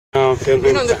I'm feeling.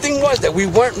 You know, the thing was that we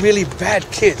weren't really bad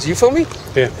kids. You feel me?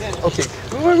 Yeah. Okay.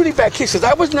 We weren't really bad kids because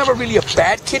I was never really a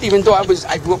bad kid, even though I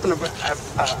grew up in a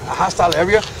hostile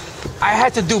area. I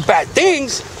had to do bad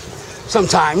things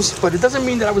sometimes, but it doesn't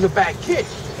mean that I was a bad kid.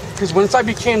 Because once I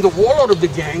became the warlord of the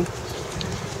gang,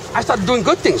 I started doing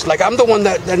good things. Like I'm the one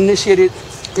that initiated,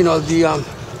 you know, the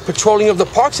patrolling of the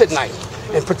parks at night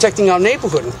and protecting our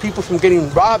neighborhood and people from getting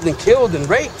robbed and killed and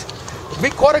raped. We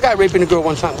caught a guy raping a girl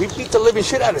one time. We beat the living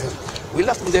shit out of him. We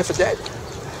left him there for dead.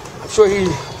 I'm sure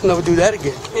he'll never do that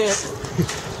again. Yeah.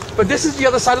 But this is the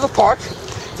other side of the park.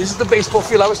 This is the baseball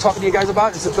field I was talking to you guys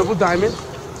about. It's a double diamond.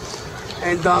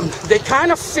 And they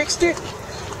kind of fixed it,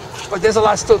 but there's a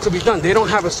lot still to be done. They don't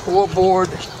have a scoreboard.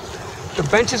 The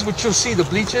benches which you'll see, the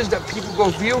bleachers that people go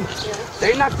view,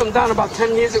 they knocked them down about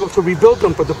 10 years ago to rebuild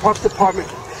them, but the Parks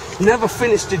Department never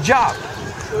finished the job.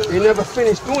 They never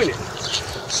finished doing it.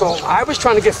 So I was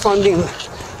trying to get funding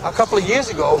a couple of years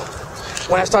ago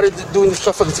when I started doing this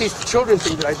stuff for the Teach the Children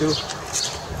thing that I do.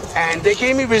 And they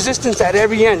gave me resistance at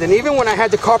every end. And even when I had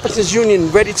the Carpenters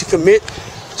Union ready to commit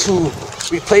to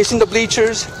replacing the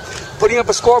bleachers, putting up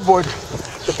a scoreboard,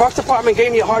 the Parks Department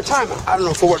gave me a hard time. I don't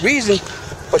know for what reason,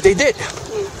 but they did.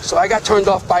 So I got turned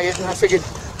off by it, and I figured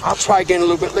I'll try again a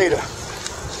little bit later.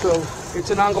 So it's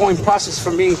an ongoing process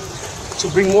for me to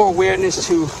bring more awareness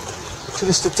to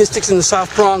the statistics in the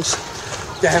South Bronx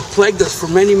that have plagued us for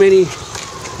many, many,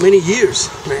 many years,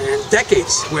 man,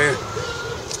 decades, where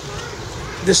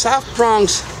the South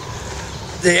Bronx,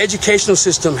 the educational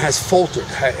system has faltered.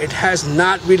 It has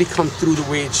not really come through the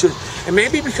way it should. And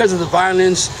maybe because of the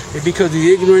violence, maybe because of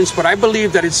the ignorance, but I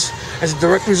believe that it's as a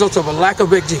direct result of a lack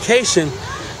of education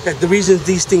that the reason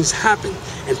these things happen,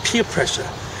 and peer pressure.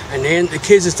 And then the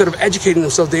kids, instead of educating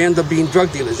themselves, they end up being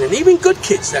drug dealers. And even good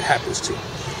kids, that happens to.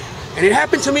 And it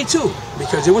happened to me too,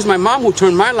 because it was my mom who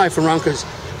turned my life around, because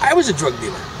I was a drug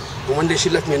dealer. And one day she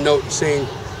left me a note saying,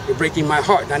 "You're breaking my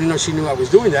heart." And I didn't know she knew I was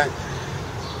doing that.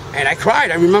 And I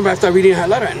cried. I remember after reading her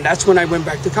letter, and that's when I went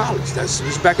back to college. It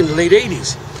was back in the late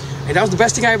 80s. And that was the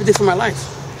best thing I ever did for my life.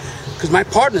 Because my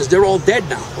partners, they're all dead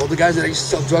now. All the guys that I used to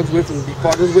sell drugs with and be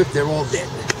partners with, they're all dead.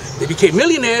 They became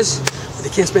millionaires, but they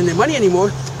can't spend their money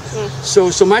anymore.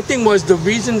 So my thing was, the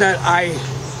reason that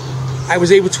I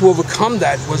was able to overcome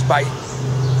that was by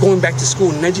going back to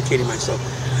school and educating myself.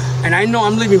 And I know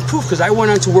I'm living proof, because I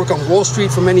went on to work on Wall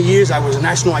Street for many years. I was a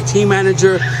national IT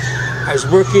manager. I was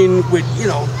working with, you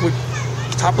know, with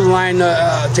top of the line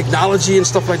technology and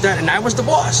stuff like that. And I was the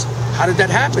boss. How did that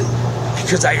happen?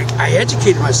 Because I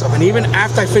educated myself. And even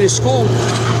after I finished school,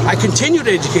 I continued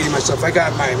educating myself. I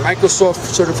got my Microsoft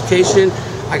certification.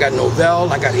 I got Novell.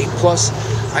 I got 8+.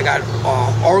 I got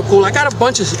Oracle. I got a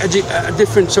bunch of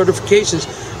different certifications.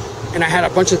 And I had a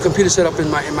bunch of computers set up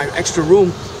in my extra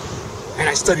room. And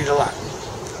I studied a lot.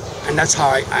 And that's how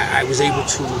I was able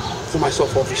to pull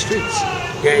myself off the streets.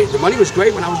 Yeah, the money was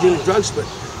great when I was dealing drugs, but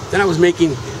then I was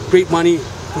making great money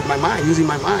with my mind, using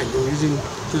my mind, and using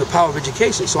through the power of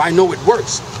education. So I know it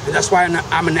works. And that's why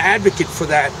I'm an advocate for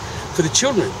that, for the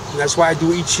children. And that's why I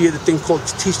do each year the thing called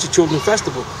Teach the Children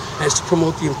Festival. And it's to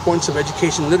promote the importance of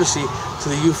education and literacy to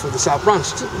the youth of the South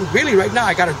Bronx. Really, right now,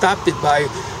 I got adopted by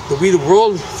the We the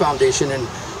World Foundation, and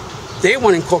they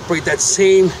want to incorporate that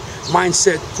same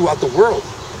mindset throughout the world.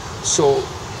 So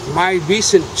my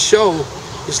recent show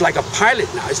is like a pilot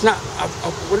now. It's not,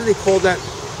 what do they call that?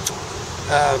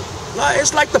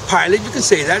 It's like the pilot, you can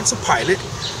say that, it's a pilot.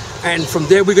 And from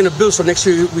there we're going to build, so next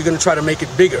year we're going to try to make it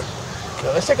bigger.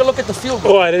 Now, let's take a look at the field.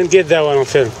 Oh, I didn't get that one on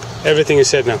film. Everything you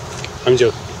said now. I'm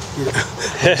joking.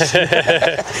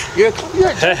 You're a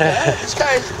joke, this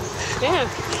guy's... Yeah.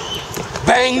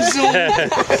 Bang, zoom.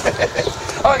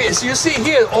 Okay, so you see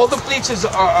here, all the bleachers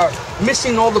are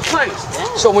missing all the planks.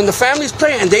 Yeah. So when the families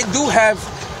play, and they do have,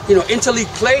 you know, interleague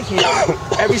play here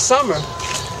every summer.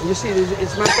 And you see,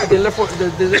 it's not like they left the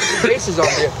bases on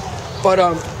there. But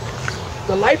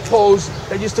the light poles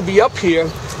that used to be up here,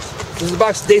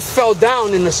 they fell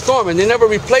down in the storm, and they never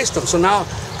replaced them. So now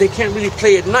they can't really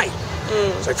play at night.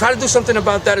 So I try to do something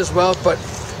about that as well, but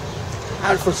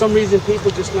for some reason,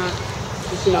 people just not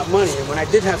money. And when I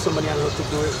did have somebody I know to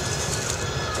do it,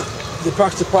 the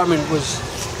Parks Department was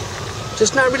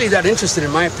just not really that interested, in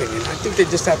my opinion. I think they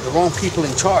just have the wrong people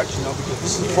in charge, you know, because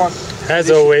this is park. As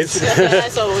always.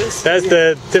 As always. That's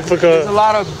the typical. There's a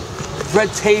lot of red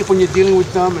tape when you're dealing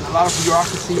with them, and a lot of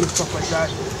bureaucracy and stuff like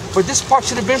that. But this park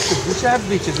should have been free. We should have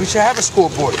bleachers. We should have a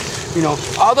scoreboard. You know,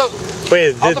 all the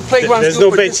playgrounds. There's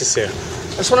no benches here.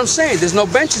 That's what I'm saying. There's no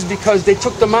benches because they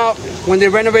took them out when they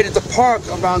renovated the park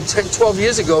around 10, 12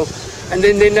 years ago, and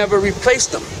then they never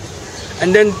replaced them.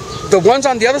 And then the ones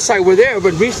on the other side were there,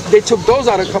 but they took those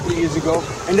out a couple of years ago,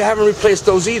 and they haven't replaced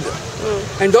those either.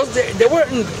 And those they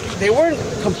weren't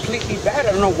completely bad.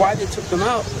 I don't know why they took them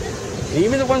out. And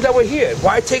even the ones that were here,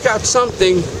 why take out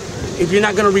something if you're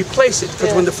not going to replace it?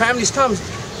 Because when the families come,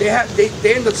 they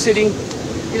end up sitting,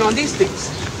 on these things,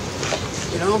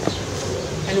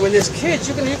 And when there's kids,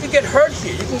 you can get hurt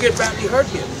here. You can get badly hurt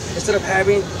here instead of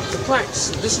having the planks.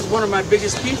 This is one of my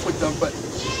biggest beef with them, but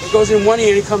it goes in one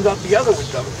ear and it comes out the other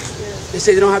with them. They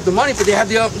say they don't have the money, but they have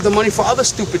the money for other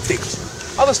stupid things,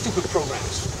 other stupid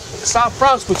programs. The South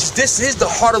Bronx, this is the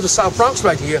heart of the South Bronx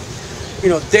right here.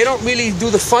 They don't really do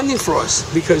the funding for us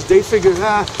because they figure,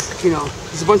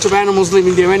 there's a bunch of animals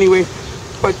living there anyway.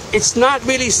 But it's not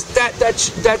really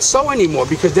that so anymore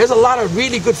because there's a lot of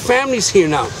really good families here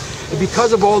now. And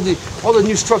because of all the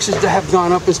new structures that have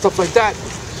gone up and stuff like that,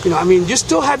 you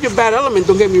still have your bad element,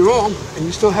 don't get me wrong, and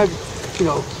you still have,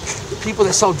 the people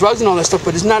that sell drugs and all that stuff,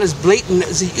 but it's not as blatant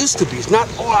as it used to be. It's not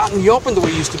all out in the open the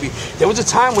way it used to be. There was a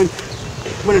time when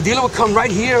a dealer would come right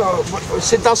here or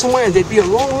sit down somewhere and there'd be a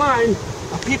long line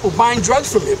of people buying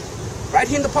drugs from him, right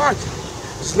here in the park.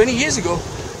 This was many years ago,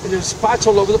 and there's spots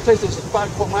all over the place. There's a spot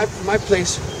called my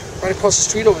place, right across the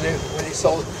street over there, where they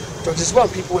sold drugs as well.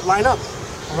 People would line up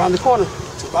around the corner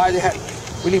to buy. They had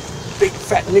really big,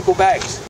 fat nickel bags.